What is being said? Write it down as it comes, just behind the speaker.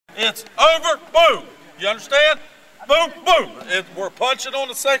It's over, boom. You understand? Boom, boom. We're punching on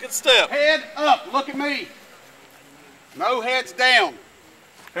the second step. Head up, look at me. No heads down.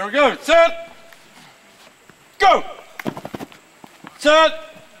 Here we go. Set. Go. Set.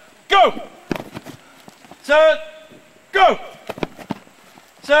 Go. Set. Go.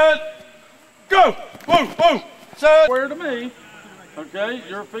 Set. Go. Boom, boom. Set. Square to me. Okay,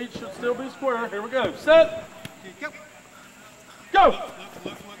 your feet should still be square. Here we go. Set. Go.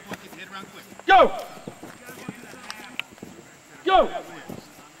 Go. Go.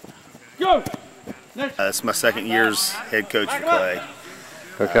 Go. It's my second year's head coach for Clay.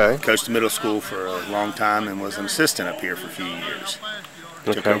 Okay. Coached the middle school for a long time and was an assistant up here for a few years.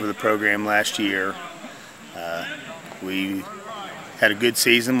 Took over the program last year. We had a good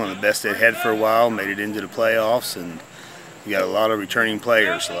season, one of the best they'd had for a while, made it into the playoffs, and we got a lot of returning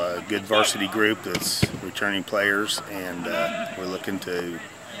players, a good varsity group that's returning players, and we're looking to,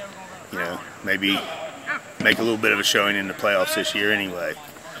 you know, maybe make a little bit of a showing in the playoffs this year anyway.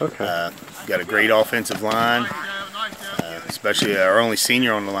 Okay. Got a great offensive line, especially our only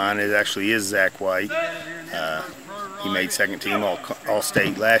senior on the line is Zach White. He made second team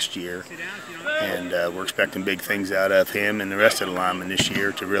All-State last year, and we're expecting big things out of him and the rest of the linemen this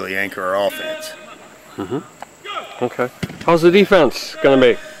year to really anchor our offense. Okay. How's the defense going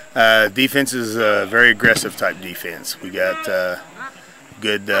to be? Defense is a very aggressive type defense. We got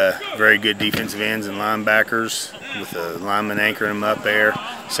very good defensive ends and linebackers with the linemen anchoring them up there.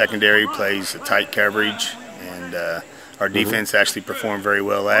 Secondary plays a tight coverage, and our defense actually performed very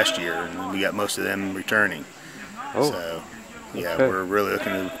well last year, and we got most of them returning. So, yeah, we're really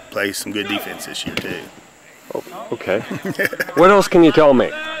looking to play some good defense this year too. Oh, okay. What else can you tell me?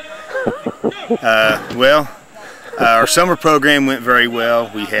 Well, our summer program went very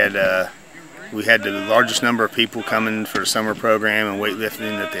well. We had the largest number of people coming for the summer program and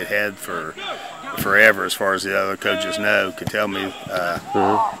weightlifting that they'd had for forever, as far as the other coaches could tell me.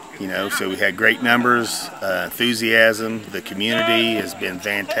 You know, so we had great numbers, enthusiasm. The community has been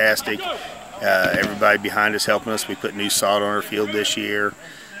fantastic. Everybody behind us helping us. We put new sod on our field this year,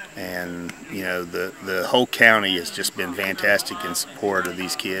 and you know, the whole county has just been fantastic in support of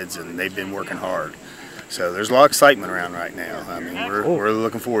these kids, and they've been working hard. So there's a lot of excitement around right now. I mean, we're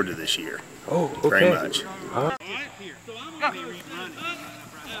looking forward to this year. Oh, okay. Very much.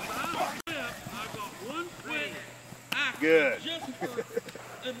 Good.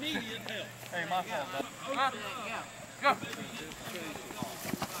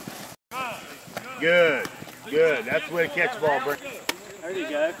 Good. Good. That's the way to catch the ball, Brent. There you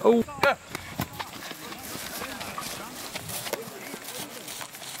go. Oh.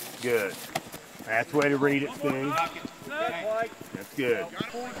 Good. That's the way to read it, Steve. That's good.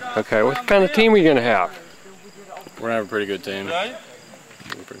 Okay, what kind of team are you going to have? We're going to have a pretty good team.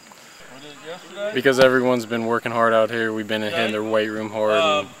 Because everyone's been working hard out here. We've been hitting their weight room hard,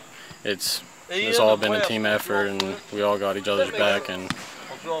 and it's all been a team effort, and we all got each other's back and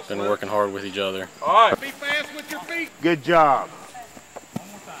been working hard with each other. All right. Be fast with your feet. Good job.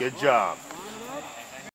 Good job.